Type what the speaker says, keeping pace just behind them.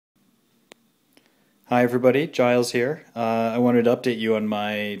Hi everybody, Giles here. I wanted to update you on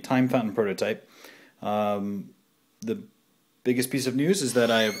my time fountain prototype. The biggest piece of news is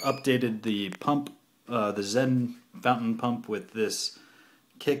that I have updated the pump, the Zen fountain pump, with this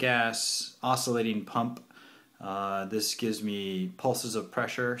kick-ass oscillating pump. This gives me pulses of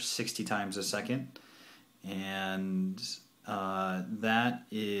pressure 60 times a second, and that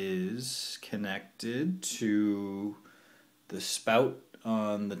is connected to the spout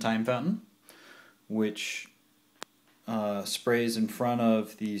on the time fountain, which sprays in front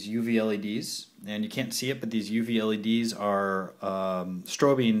of these UV LEDs, and you can't see it, but these UV LEDs are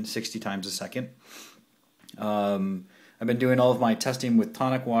strobing 60 times a second. I've been doing all of my testing with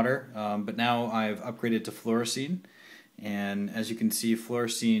tonic water, but now I've upgraded to fluorescein, and as you can see,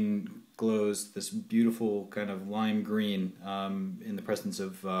 fluorescein glows this beautiful kind of lime green in the presence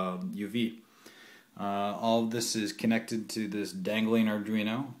of UV. All of this is connected to this dangling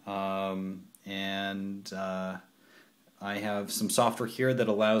Arduino, and I have some software here that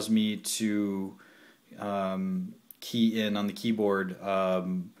allows me to key in on the keyboard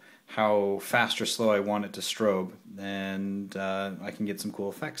how fast or slow I want it to strobe, and I can get some cool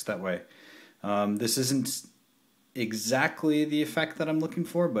effects that way. This isn't exactly the effect that I'm looking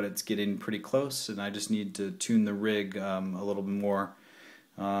for, but it's getting pretty close, and I just need to tune the rig a little bit more.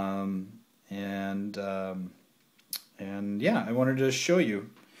 And yeah, I wanted to show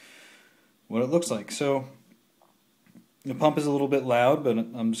you what it looks like. So the pump is a little bit loud, but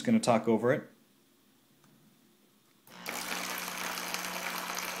I'm just going to talk over it.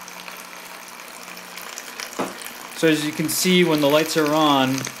 So as you can see, when the lights are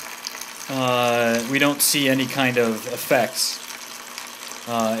on, we don't see any kind of effects.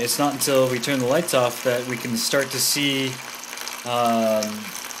 It's not until we turn the lights off that we can start to see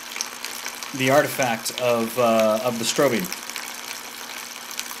the artifact of the strobing.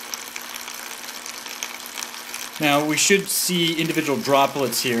 Now we should see individual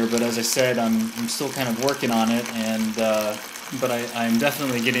droplets here, but as I said, I'm still kind of working on it, and but I'm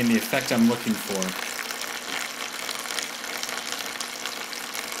definitely getting the effect I'm looking for.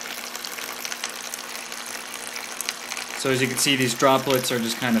 So as you can see, these droplets are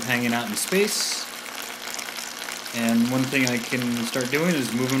just kind of hanging out in space, and one thing I can start doing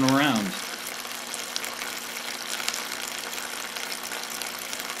is moving around.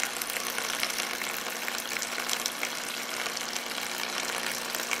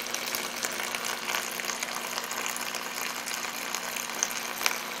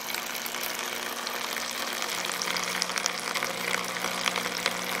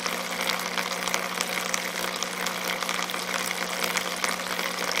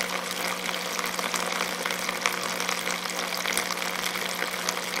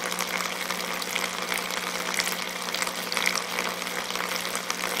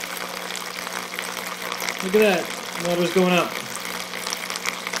 Look at that, water's going up.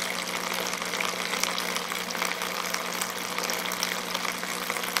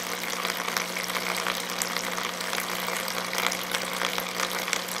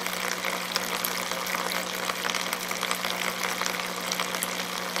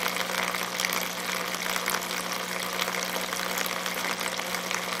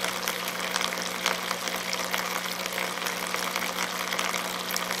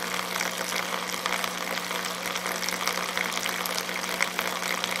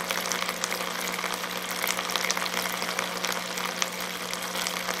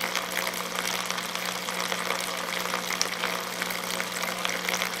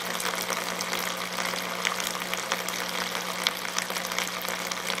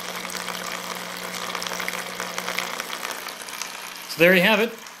 So there you have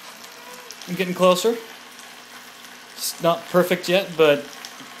it. I'm getting closer. It's not perfect yet, but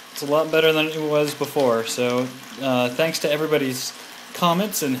it's a lot better than it was before. So thanks to everybody's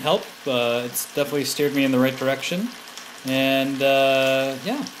comments and help. It's definitely steered me in the right direction. And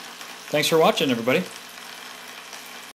yeah, thanks for watching, everybody.